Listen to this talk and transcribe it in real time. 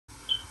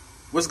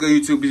What's good,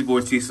 YouTube? It's your boy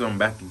T, so I'm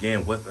back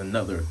again with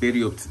another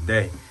video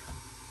today.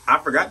 I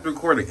forgot to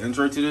record an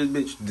intro to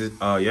this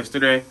bitch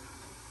yesterday,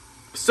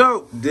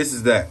 so this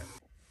is that.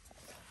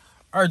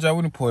 All right, y'all,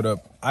 we done pulled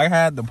up. I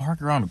had to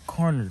park around the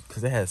corner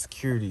because they had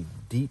security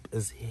deep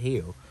as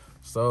hell.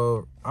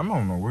 So I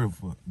don't know where,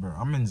 bro.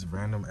 I'm in this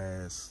random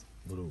ass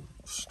little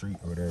street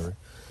or whatever.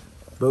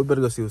 But we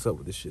better go see what's up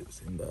with this shit.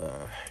 And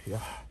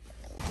yeah,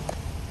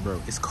 bro,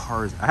 it's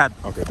cars.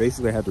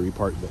 Basically I had to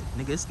repark, but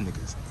nigga, it's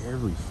niggas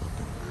every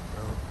fucking where,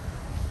 bro.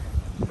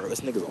 Bro,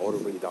 it's niggas all the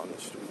way down the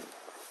street.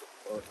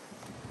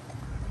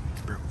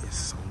 Bro, it's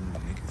so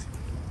many niggas.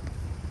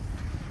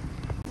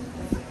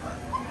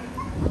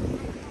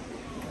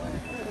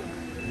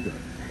 You got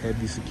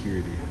heavy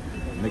security.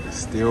 Niggas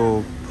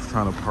still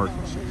trying to park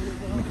and shit.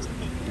 Niggas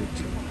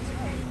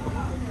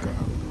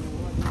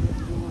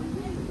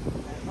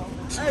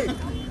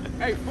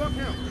Hey, fuck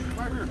him.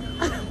 Right here.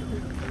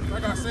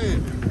 Like I said.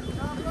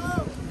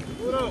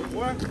 What up,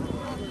 boy?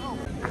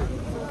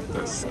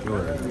 That's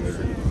Skilla,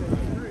 nigga.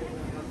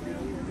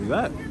 Is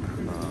that?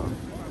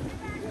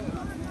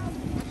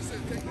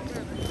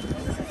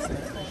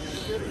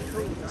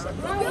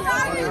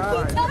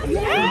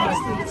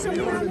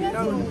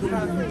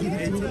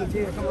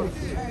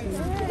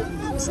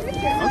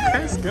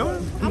 Okay, Skilla.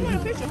 I want a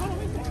picture. Hold on.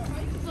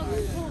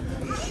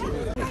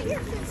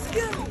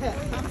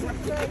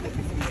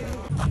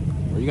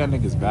 Bro, you got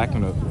niggas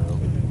backing up, bro.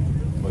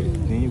 But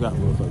then you got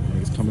motherfucking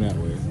niggas coming that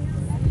way.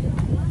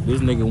 This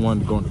nigga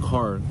wanted to go in the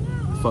car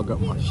and fuck up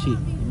my shit.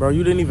 Bro,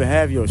 you didn't even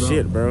have your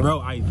shit, bro.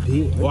 Bro, I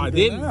did. Well, I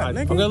didn't.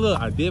 Okay, look,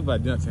 I did, but I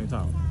didn't at the same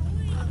time.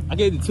 I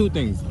gave you two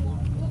things,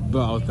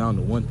 but I was down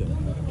to one thing.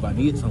 But I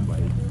needed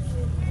somebody.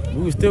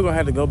 We was still gonna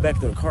have to go back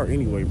to the car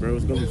anyway, bro.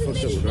 It's gonna be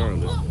fucked up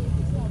regardless.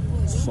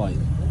 Slight.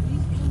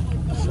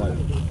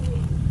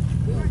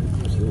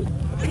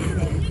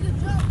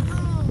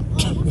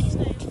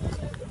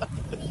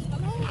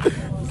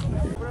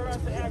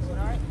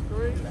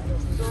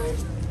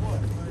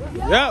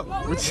 Yep.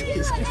 Where's T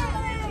and Skilla?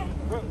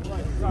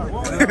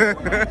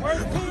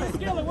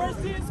 Where's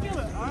T and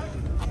Skilla?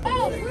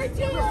 Oh, where's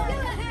T and Skilla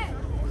at?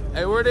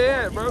 Hey, where they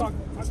at, bro?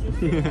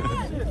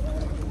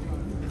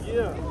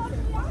 Yeah.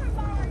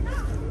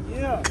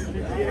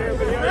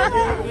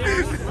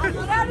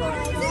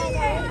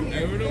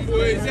 Hey, where them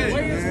boys at?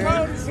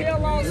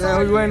 Yeah,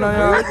 we waiting on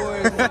y'all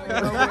boys.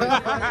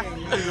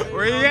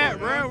 Where you at,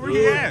 bro? Where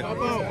you at?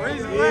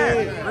 Where's he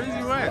at?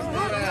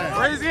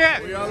 Where's he at? Where's he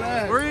at?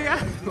 Where you at?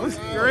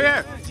 Where you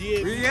at?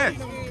 Where you at?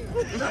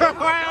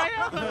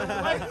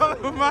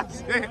 My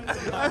shit.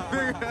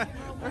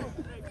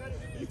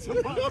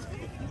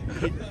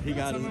 He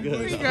got us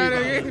good. He got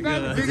a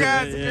big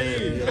ass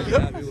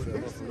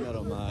I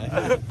don't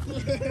mind.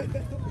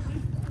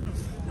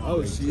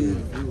 Oh shit.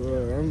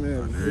 I'm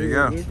there. There you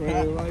go.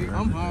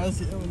 I'm high as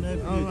hell on that.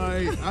 I'm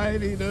like, I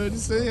ain't even know what to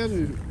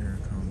say.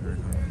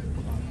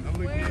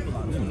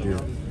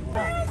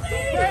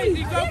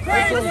 Crazy, go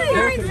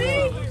crazy.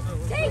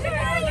 Take her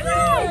out of the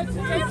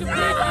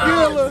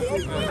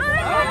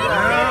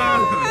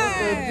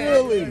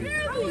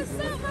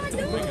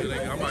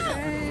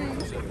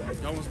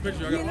Y'all want a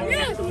picture? I got a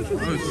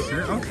phone. Oh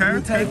shit, okay.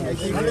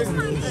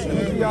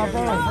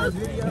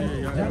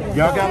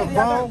 Y'all got a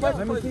phone?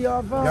 Let me see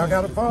y'all phone. Y'all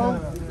got a phone?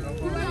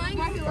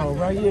 Oh,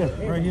 right here.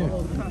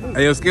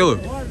 Hey, yo, Skilla.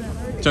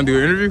 Trying to do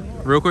an interview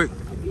real quick?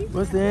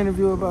 What's the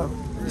interview about?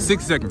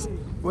 60 seconds.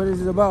 What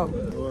is it about?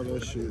 Oh,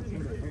 that shit.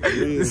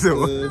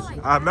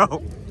 I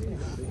know.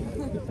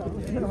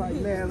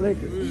 Man,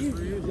 liquor.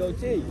 Yo,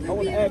 T, I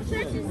want to ask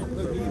you.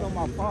 Look, you know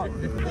my father.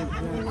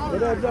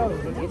 What up, Joe?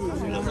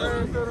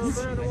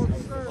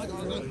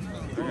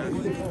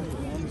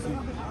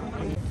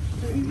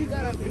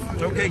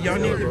 Okay, y'all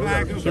need to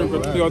flag.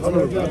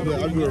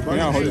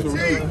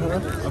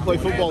 I play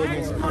football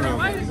against him.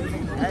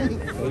 Hey,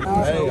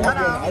 I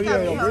be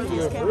on your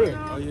video for real.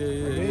 Oh,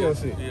 yeah,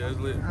 it's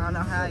lit. I don't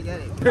know how I get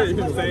it.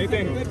 Same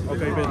thing.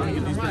 Okay, man, let me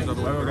get these pictures out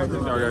the way.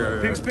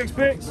 Picks.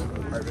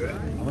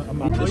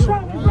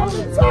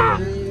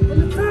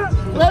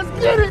 Let's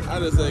get it. I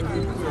just say,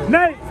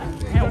 Nate!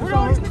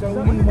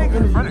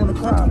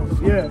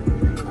 Yeah.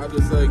 I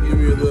just say, give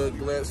me a little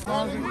glass.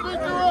 Back.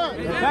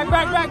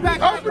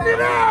 Open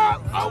it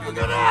up.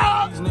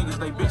 These niggas,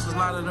 they bitches, a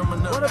lot of them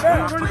enough. Run it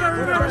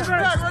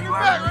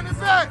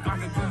back. I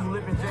can do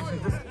lip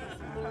injections.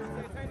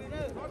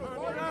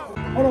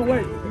 Hold on,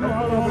 wait. Hold on.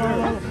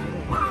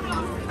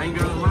 Ain't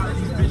got a lot of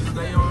these bitches,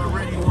 they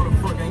already wanna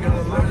fuck. Ain't got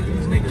a lot of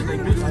these niggas, they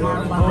bitches, a lot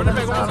of them.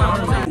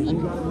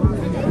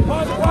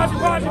 Pause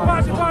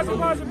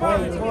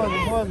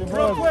it.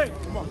 Real quick.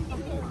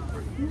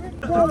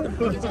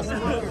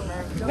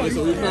 Hey,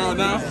 so we found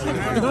now?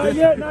 Not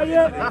yet.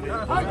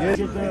 Get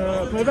the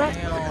playback.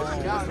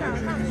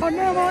 On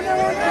there.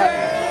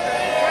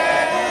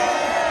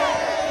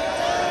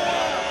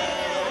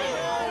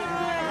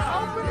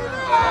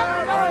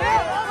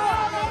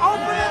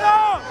 Open it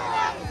up.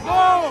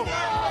 Go.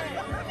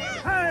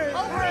 Hey.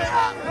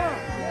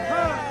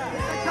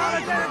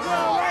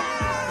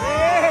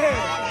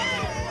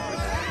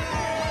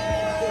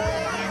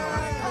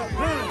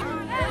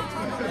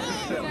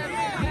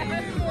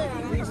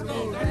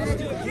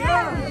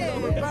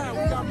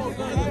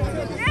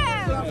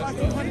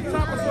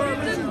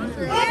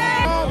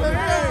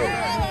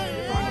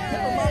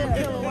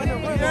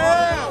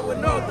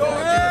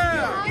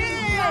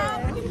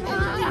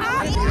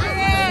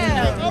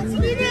 He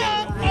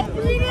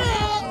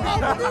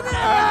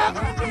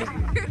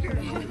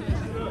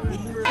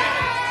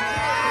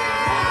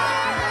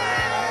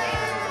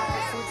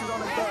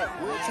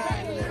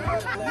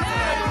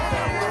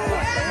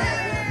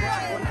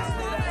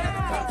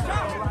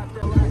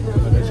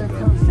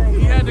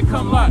had to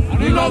come lock.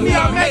 You know me,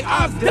 I make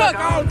ops duck. I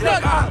don't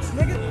duck ops,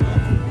 nigga.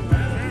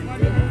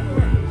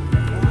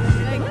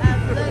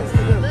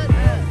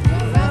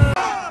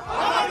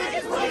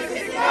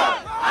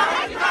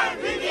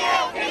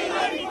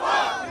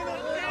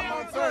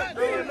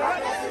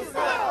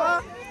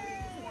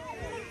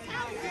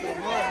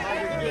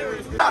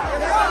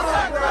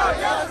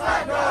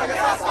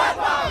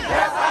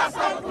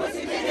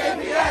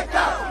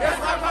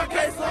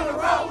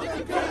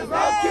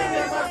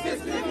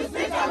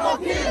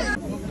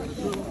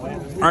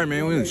 All right,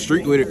 man, we in the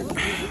street with it. You know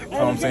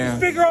what I'm saying?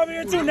 Speaker over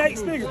here too, Nate.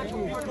 Speaker.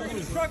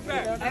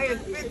 Hey,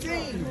 it's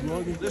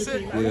 15. That's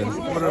it. Yeah.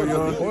 What up,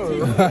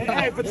 y'all?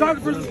 Hey,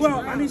 photographers as well.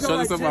 I need Show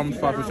us up. I'm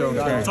popping show on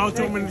the screen. Talk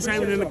to him in the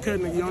chamber in the cut,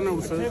 nigga. You don't know,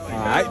 sir. All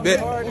right,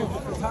 bet.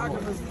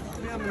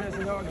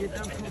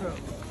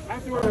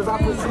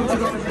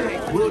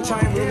 We'll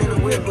chime in the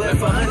whip,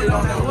 left 100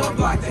 on that one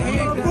block. The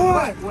hand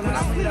boy. When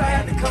I split, I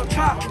had to come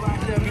chop.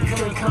 You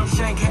couldn't come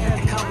shank,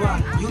 had to come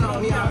lock. You know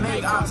me, I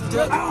make ops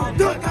duck. Oh,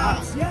 duck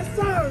ops. Yes,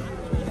 sir.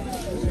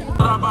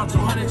 About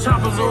 200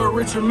 choppers or a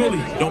Richard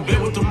Millie. Don't bet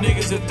with them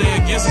niggas if they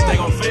against us, they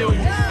gon' fail you.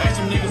 Ask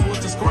them niggas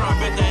what's the score, I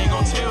bet they ain't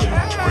gon' tell you.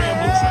 Red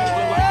blue track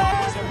look like my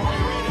boys that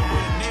money red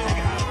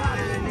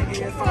and with a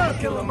nail. If I'ma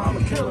kill him, I'ma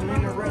kill him.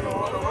 In the rental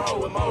on the road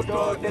with more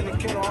dog than the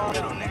kennel. All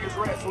them niggas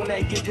rest when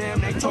they get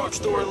jammed, they talk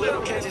store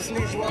little. Catch a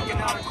snitch walking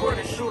out the court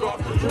and shoot off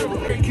the dribble.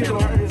 They kill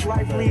heard his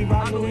life leave,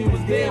 I knew he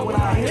was dead when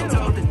I hit him.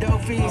 Told the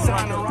dope fiend,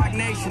 sign the Rock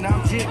Nation,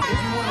 I'm jig. If you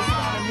wanna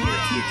sign me, a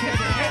TK,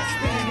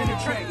 spinning in the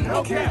track,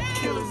 no cap,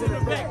 killers in the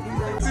back.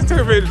 Just take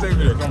a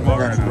video. Come on,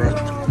 bro.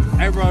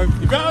 Hey, bro,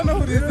 if y'all know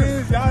who this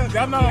is,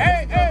 y'all know.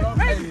 Hey,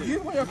 get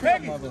away your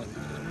package.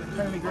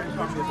 Paint me green,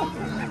 call me a pickle.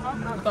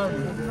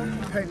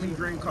 Paint me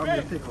green, call me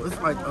a pickle. It's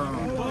like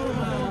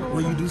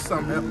when you do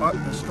something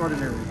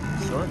extraordinary.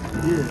 Sure.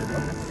 Yeah.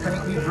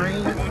 Paint me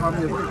green, call me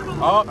a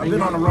pickle. Oh, I've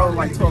been on the road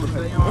like toilet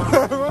paper.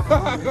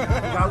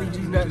 Golly G,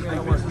 nothing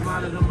ain't working.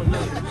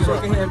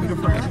 Shake a hand, be the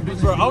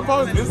friend. Bro, I'm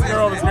posting this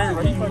girl on the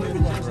screen, bro.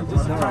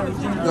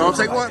 No,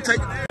 take one.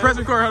 Take press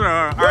record. Hold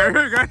on. All right,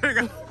 here we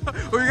go.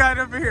 What we got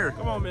up in here?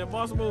 Come on, man.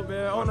 Boss move,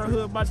 man. On our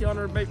hood, Bachi on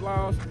our bake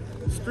lounge.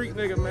 Street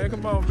nigga, man.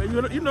 Come on,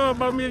 man. You know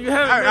about me if you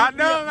haven't. I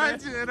know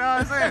about you. You know what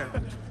I'm saying?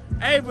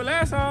 Hey, but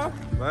last time,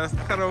 I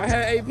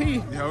had AP.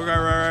 Yeah, we got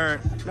right.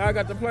 Now I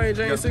got the plain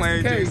Jane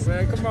 60K,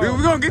 man. Come on.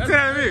 We're gonna get to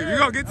that in a minute. We're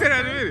gonna get to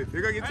that in a minute.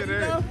 We're gonna get to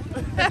that.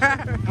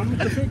 I'm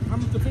the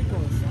fit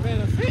ones. Man,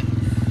 the fit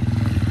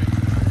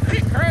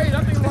crazy.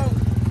 I think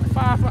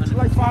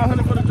like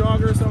 500 for the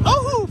jogger or something.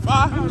 Oh,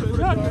 500 for the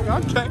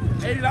jogger. Okay.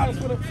 $80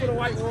 for the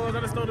white ones. I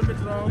just throw the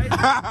bitches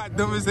on.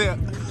 Dumb as hell.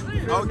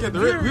 Okay,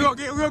 we gonna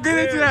get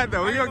into that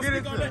though. We gonna get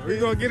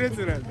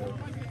into that though.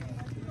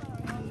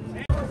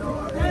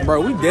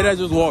 Bro, we dead ass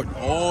just walked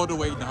all the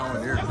way down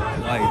there.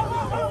 Like,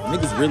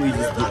 niggas really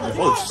just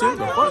oh shit.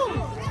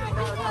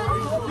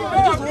 We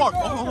just walked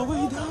all the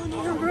way down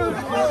here, bro.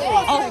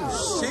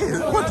 Oh shit.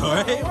 What the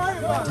heck?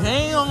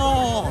 Damn.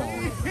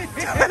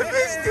 That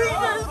bitch deep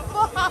as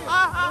fuck.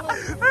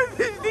 That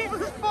bitch deep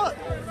as fuck.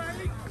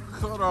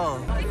 Hold on.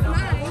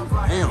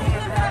 Damn.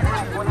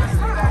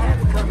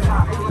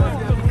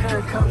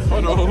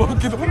 Hold on,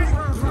 look at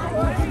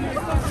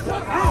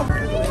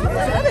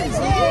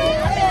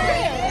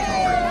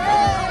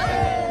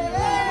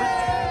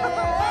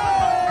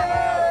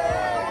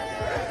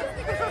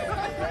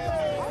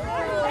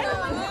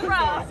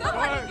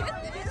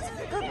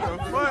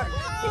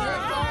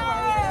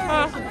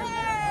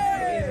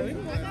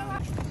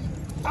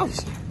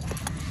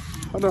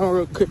Hold on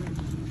real quick.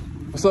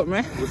 What's up,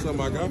 man? What's up,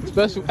 my guy?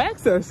 Special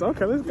access.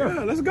 Okay, let's go.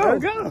 Yeah, let's go.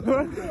 Let's go.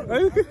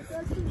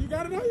 You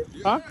got it on you?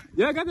 Huh?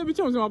 Yeah, I got that bitch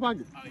in my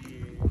pocket. Oh, yeah.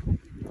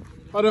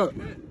 Hold up.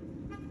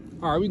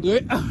 All right, we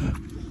good.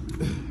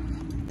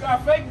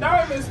 Got fake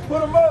diamonds,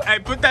 put them up. Hey,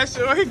 put that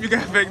shit on if you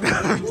got fake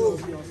diamonds.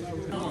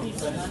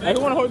 Hey, who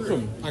wanna hold it for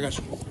me? I got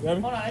you.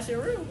 Hold on, that shit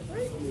real.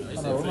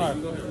 Hold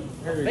on,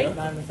 Fake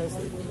diamonds.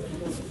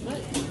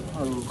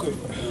 hold on real quick.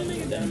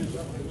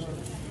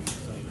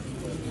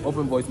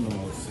 Open voice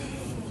memos.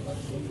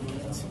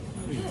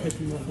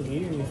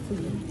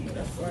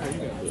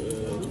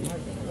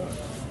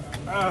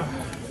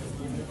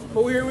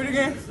 Who we here with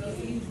again?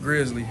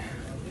 Grizzly.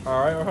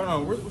 All right, hold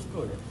on. What's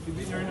Skilla? You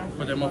busy right now?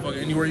 Put that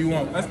motherfucker anywhere you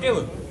want. Let's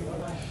Skilla.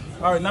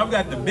 All right, now we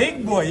got the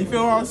big boy. You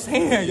feel what I'm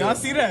saying? Y'all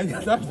see that? I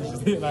ain't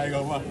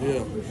gonna lie.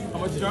 Yeah. How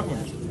much you dropping?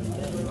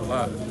 A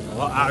lot.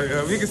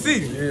 Well, we can see.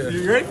 Yeah.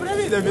 You ready for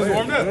that? That bitch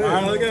warmed up. All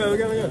right, let's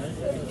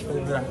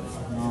go.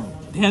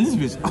 Damn, this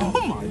bitch. Oh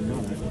my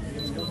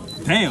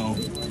god.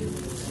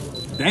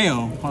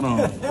 Damn. Hold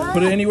on.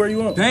 Put it anywhere you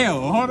want.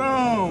 Damn. Hold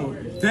on.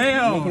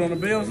 Damn. Put on the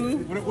bell too.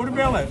 Where the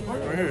bell at?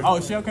 Right here. Oh,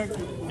 shit. Okay.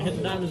 Hit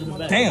the diamonds in the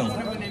back. Damn.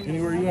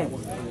 Anywhere you want.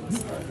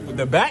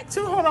 The back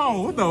too? Hold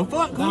on. What the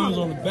fuck? Diamonds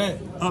on the back.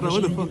 Hold on.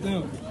 What the fuck?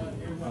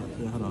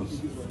 Yeah, hold on.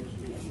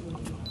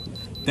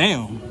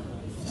 Damn.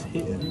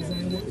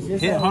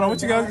 Yeah, hold on.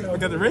 What you got? We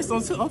got the wrist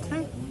on too.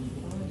 Okay.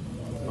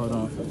 Hold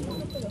on.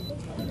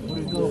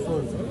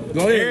 Go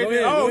ahead.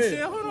 Oh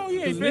shit, hold on.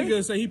 Yeah,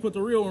 nigga say he put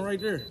the real one right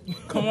there.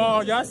 Come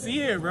on, y'all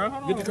see it, bro.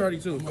 Get the Cardi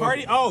too.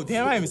 Cardi. Oh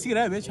damn, I didn't even see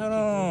that bitch. Hold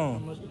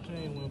on.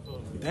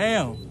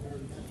 Damn.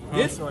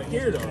 This right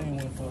here though.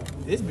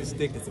 This bitch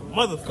thick as a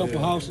motherfucker. Couple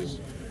houses.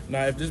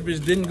 Now, if this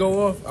bitch didn't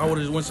go off, I would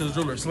have just went to the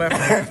jeweler and slapped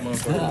this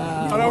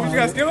motherfucker. Hold on, what you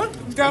got, Skilla?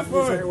 What you got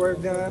for it?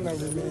 Work done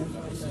over,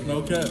 man.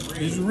 No cap.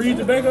 Did you read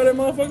the back of that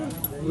motherfucker?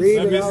 Read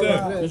it out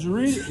loud. Did you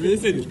read it?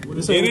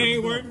 It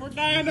ain't worth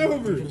dying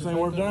over. This ain't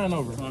worth dying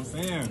over. That's what I'm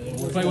saying.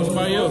 We'll play with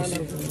somebody else.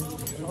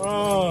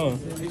 Oh.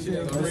 Let's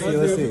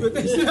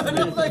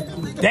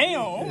see.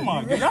 Damn, oh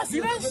my god. Y'all see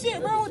that shit,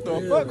 bro? What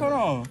the fuck? Hold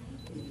on.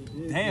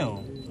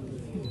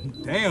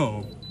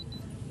 Damn.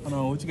 Hold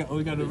on, what you got? Oh,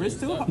 you got the wrist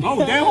too?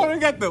 Oh, damn, what you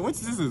got the,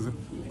 what's this?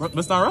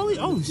 That's not really?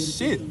 Oh,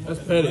 shit. That's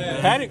Paddock.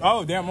 Paddock?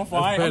 Oh, damn, I'm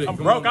fine. I'm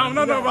broke. I don't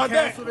know nothing about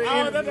that. I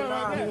don't know nothing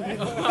about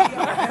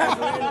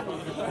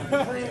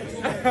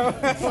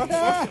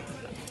that.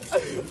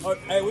 Oh,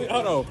 hey,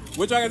 hold on.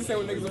 What y'all got to say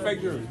when niggas are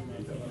fake jewelry?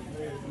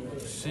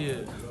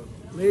 Shit.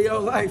 Live your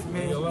life,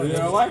 man. Live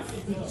your life?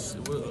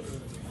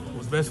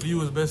 What's best for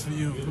you is best for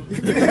you.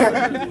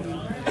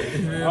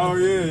 Oh,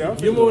 yeah.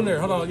 Get more in there.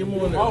 Hold on. Get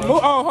more in there.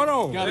 Oh, hold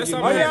on. Last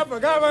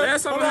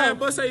time I had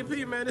bust AP,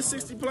 man. This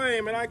 60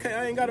 plane, man. I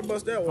ain't got to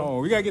bust that one. Oh,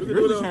 we got to get the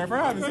Grizzley'S transfer.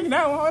 I haven't seen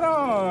that one. Hold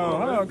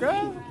on, cuz.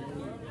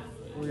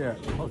 What we got?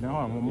 Oh,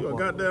 now hold on. You a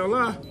goddamn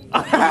lie.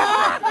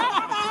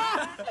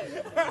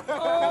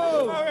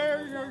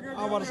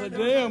 I'm about to say,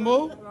 damn,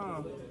 move.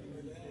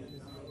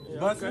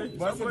 Bust it.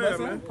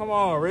 Come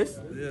on, wrist.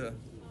 Yeah.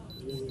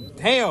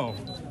 Damn.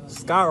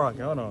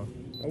 Skyrocket. Hold on.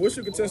 I wish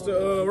you could test the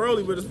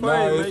rollie, but it's Nah,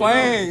 playing.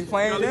 it's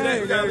playing.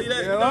 You gotta leave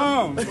that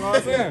alone. That's what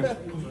I'm saying.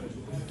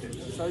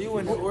 So you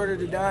went to order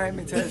the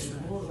diamond tester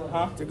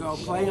to go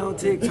play on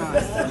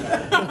TikTok.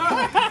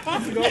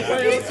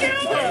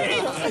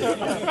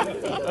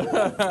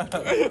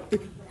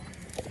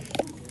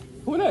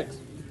 Who next?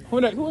 Who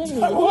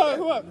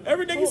up?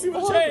 Every nigga see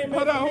my chain, man.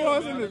 Hold on, who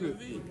else in this?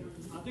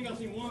 I think I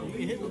seen one.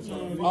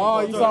 Oh,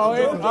 you saw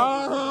it? Oh,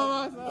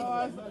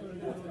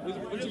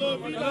 what you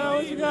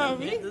got,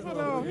 V? Hold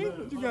on, V.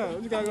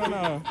 What you got going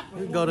on?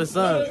 We go to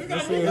Sun.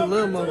 Let's see a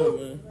little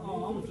mother.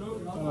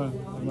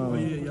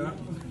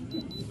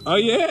 Oh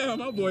yeah,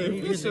 my boy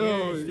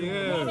official.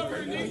 Yeah.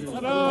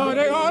 Hold on.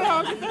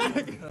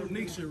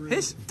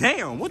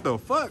 Damn, what the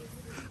fuck?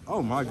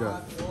 Oh my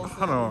god.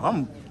 Hold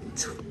on,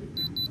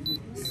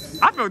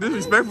 I feel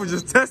disrespectful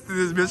just testing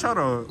this bitch. Hold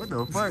on. What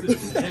the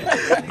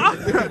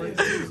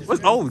fuck?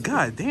 Oh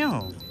god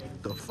damn.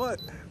 The fuck?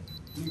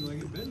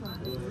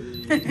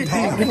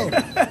 Damn.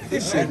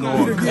 This shit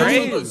going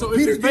crazy. So if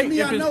it's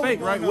fake,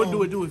 right? What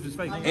do it do if it's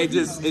fake?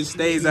 It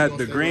stays at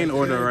the green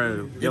or the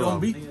yellow. It don't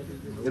beat?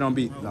 It don't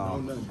beat.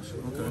 No.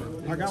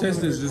 Okay.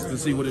 Test this just to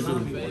see what it do.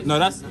 No.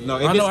 I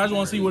know. I just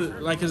want to see what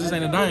it, like, cause this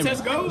ain't a diamond.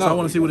 So I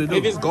want to see what it do.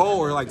 If it's gold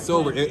or like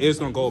silver, it's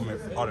gonna go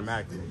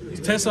automatically.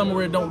 Test something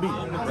where it don't beat.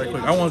 Right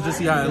quick. I want to just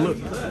see how it look.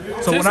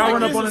 So when I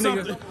run up on a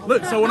nigga,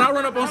 look. So when I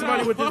run up on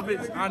somebody with this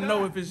bitch, I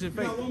know if it's shit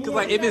fake. Cause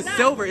like if it's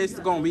silver, it's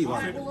gonna be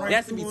like it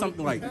has to be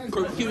something like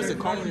cubic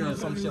zirconia or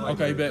some shit like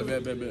that. Okay,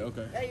 bet.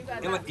 Okay.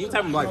 And like any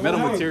type of like metal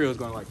material is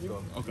gonna like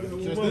go. Okay.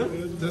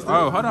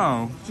 Oh, hold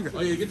on.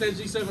 Oh yeah, get that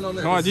G7 on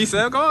there. Come on,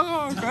 G7. Go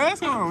on,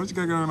 fast. Come on. What you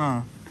got going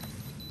on?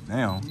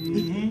 Damn.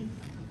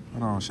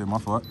 Hold on, shit. My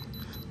fault.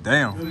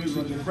 Damn.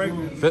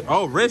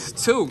 Oh, wrist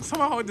too.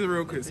 Someone hold this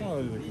real quick.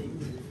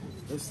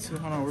 Wrist two.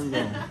 Hold on, where we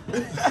going?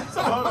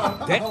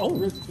 Damn. Oh,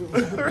 wrist two.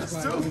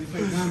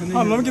 Hold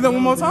on, let me get that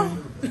one more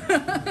time.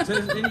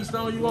 Test any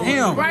stone you want.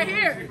 Damn. Right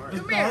here.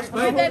 Come here.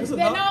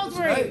 That nose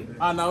ring.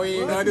 I know we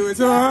ain't gonna do it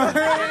too hard.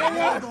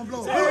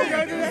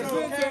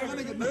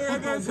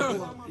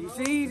 You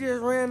see, he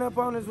just ran up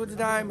on us with the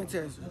diamond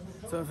tester.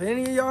 So if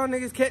any of y'all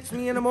niggas catch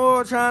me in the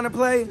mall trying to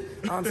play,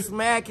 I'm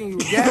smacking you.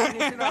 Jacking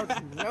this shit out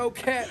you. No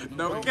cap.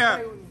 No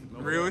cap.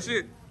 Real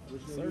shit.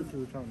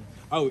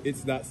 Oh,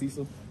 it's not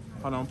Cecil.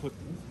 Hold on,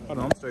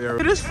 I'm still here.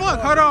 This fuck,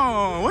 hold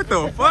on. What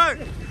the fuck?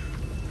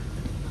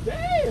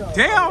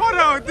 Damn, hold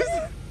on. This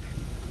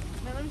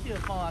Man, let me see the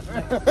pause.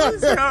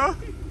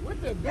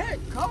 With the back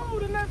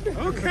cold and that bitch.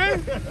 Okay.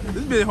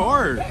 This bit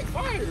hard.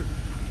 Fire.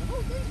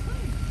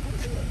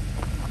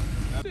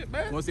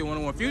 Want to see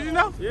 101 Fusion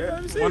though? Yeah,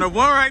 let me see.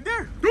 101 right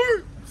there.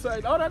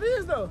 Say, oh, that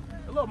is though.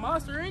 A little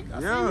monster ink. I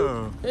see Yeah.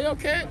 you. Hey,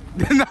 okay.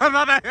 No,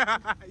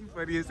 you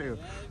funny as hell.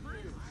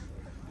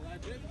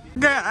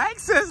 Got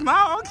access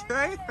now,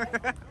 okay.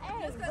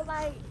 But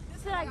like,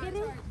 should I get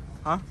it?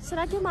 Huh? Should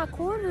I get my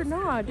cord or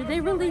not? Did they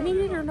really need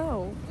it or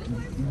no?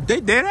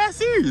 They dead ass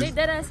serious. They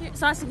dead ass here.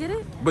 So I should get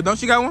it? But don't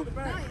she got one?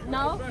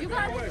 No? You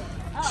got it?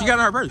 She got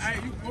it in her purse.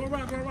 Hey, you go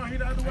around. Hit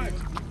the other way.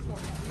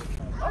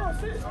 Oh,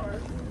 shit. All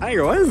right. I ain't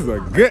gonna lie, this is a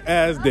good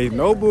ass day.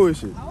 No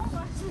bullshit.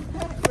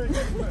 Real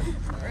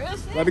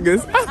shit? Not a good.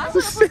 I should have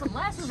put some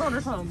lashes on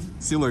or something.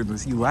 See, look,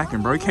 he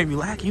lacking, bro. You can't be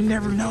lacking. You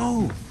never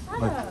know.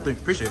 Like,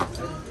 appreciate it.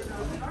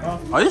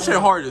 Oh, this shit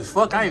hard as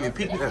fuck. I ain't even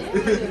peeked that.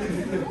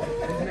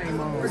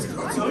 This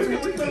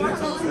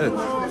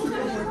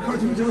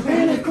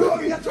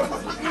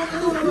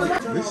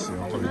shit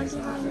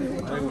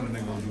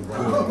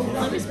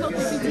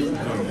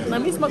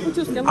Let me smoke with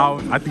you,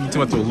 Skilla. I think you too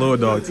much of a little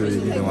dog to you.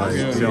 Like,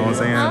 you know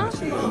what I'm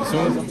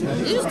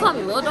saying? You just call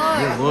me little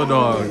dog? Yeah, little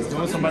dog.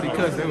 When somebody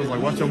cussed, they was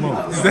like, watch your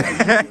mouth. Who said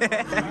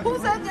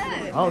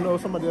that? I don't know,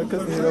 somebody that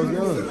cussed me when I was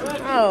young.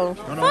 Oh,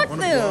 fuck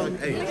them.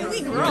 Hey,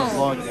 We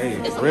grown. hey,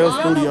 real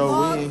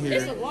studio, we in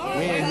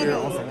here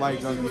on some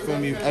light junk, you feel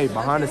me? Hey,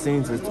 behind the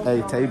scenes is,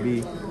 hey, Tay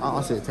B.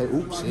 I said Tay,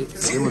 oops, shit.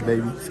 Skilla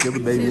baby, and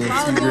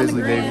T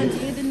Grizzly baby.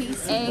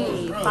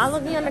 Hey, follow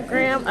me on the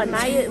gram,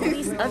 Anaya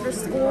Elise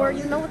 _.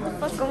 You know what the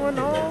fuck going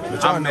on?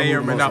 I may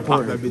or may not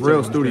pop that bitch.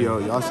 Real studio,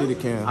 y'all see the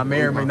cam. I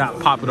may or may not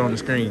pop it on the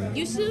screen.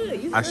 You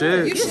should. I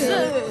should. You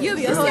should. You'll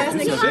be a whole ass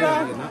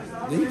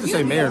nigga. You just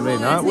say may or may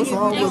not. What's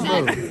wrong with bro?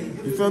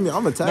 You feel me?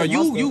 I'm a tag.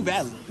 No, you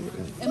valid.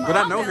 But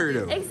I know her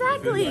though.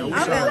 Exactly.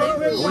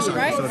 Now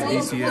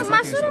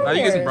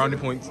you get some brownie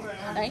points.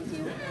 Thank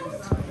you.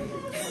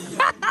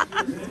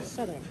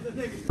 Shut up.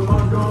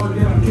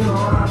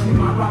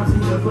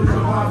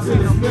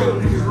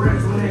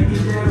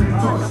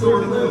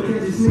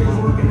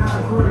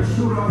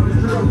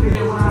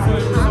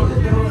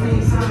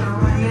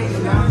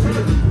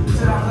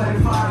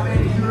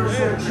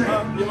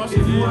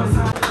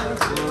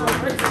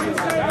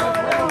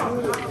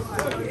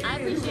 I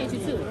appreciate you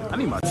too. I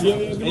need my teeth.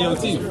 Hey, yo,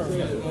 teeth.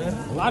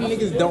 A lot of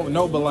niggas don't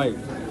know, but like,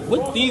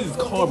 what these is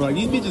called, bro? Like,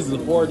 these bitches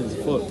is hard as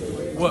fuck.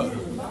 What?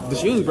 The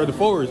shoes, bro, the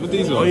forwards. What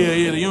these are? Oh,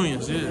 yeah, the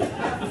unions, yeah.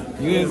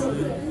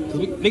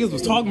 Niggas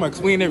was talking about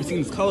because we ain't never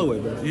seen this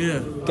colorway, bro.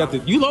 Yeah. Got the,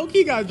 you low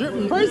key got drip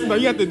in person, though.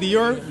 You got the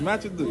Dior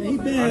match with the. I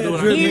do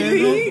what I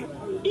can.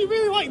 He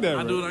really like that,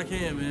 bro. I do what I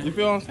can, man. You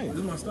feel what I'm saying? This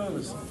is my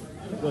stylist.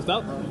 What's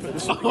up?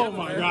 Oh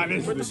my god,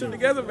 this Put the shit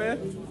together, man.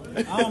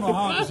 I don't know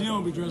how, because you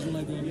don't be dressing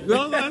like that.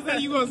 No, I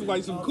said you want some,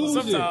 like some cool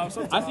Sometimes.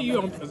 shit. I see you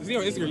on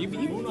Instagram.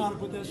 You know how to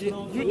put that shit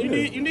on. You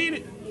need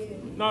it.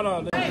 No.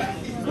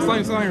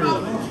 slang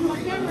real.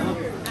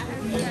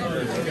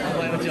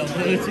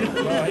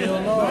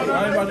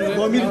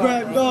 Want me to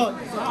grab your dog?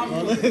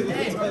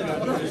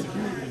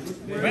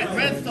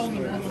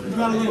 You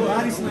got a little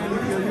body slam on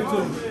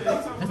YouTube.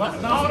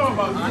 Hold on,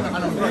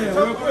 Yeah,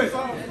 real quick.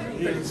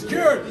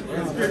 Security. Do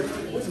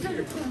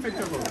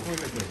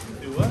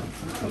what?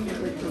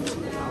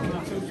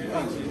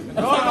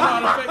 No.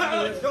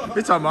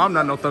 He talking about I'm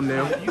not no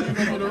thumbnail. You can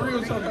go to the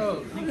real talk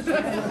out.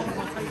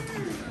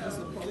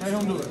 How you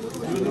gonna do it?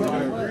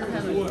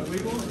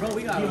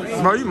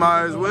 Bro, you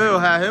might as well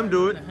have him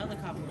do it.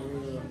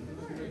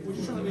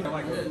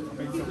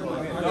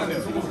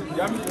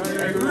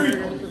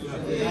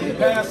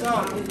 Pass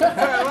out. Make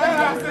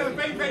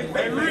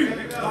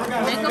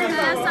them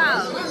pass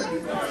out.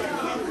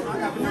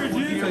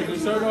 Take your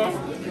shirt off.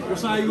 What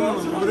side you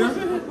on? Over there?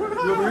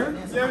 You over here?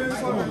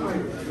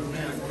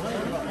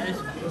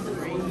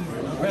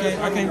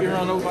 I can't be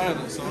around no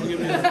violence, so don't give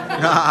me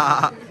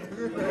that.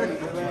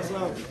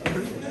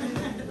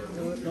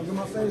 Don't get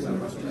my face in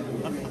it.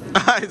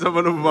 I ain't talking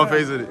about my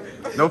face in it.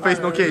 No face,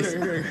 no case.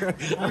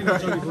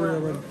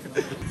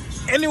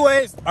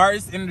 Anyways, alright,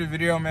 it's the end of the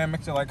video, man.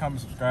 Make sure you like,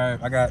 comment, subscribe.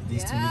 I got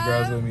these two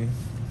girls with me.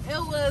 It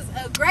was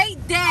a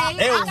great day.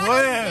 It was.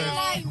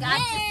 Got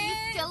to see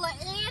Skilla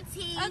and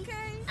T. Okay.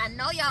 I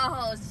know y'all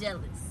hoes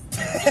jealous.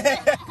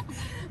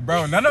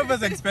 Bro, none of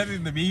us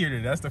expected to be here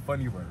today. That's the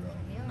funny part, bro.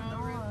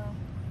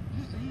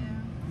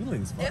 You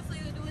lit as fuck.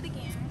 Definitely will do it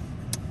again.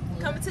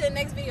 Coming to the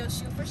next video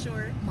shoot for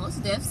sure.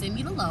 Most def, send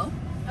me the low.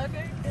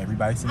 Okay.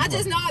 Everybody see I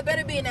just know I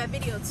better be in that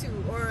video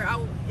too, or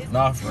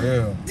Nah, for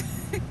real.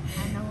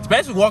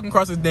 Especially walking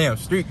across this damn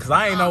street, because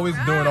I ain't always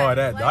doing all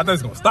that, though. I thought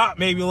it's going to stop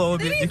maybe a little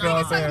bit. You feel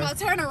what I'm saying? About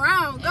turn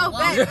around, go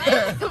back.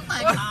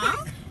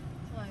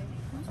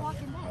 Oh,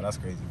 that's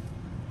crazy.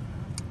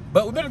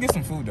 But we better get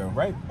some food, though,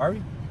 right? Are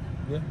we?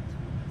 Yeah.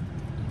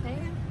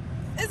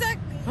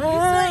 Exactly. You still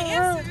ain't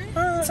answer.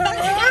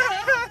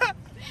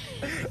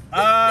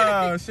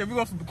 Shit, we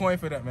gonna flip a coin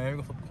for that, man. We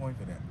gonna flip a coin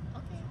for that.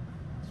 Okay.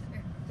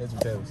 Heads or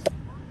tails.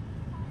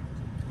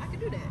 I can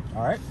do that.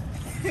 All right.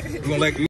 We gonna let you.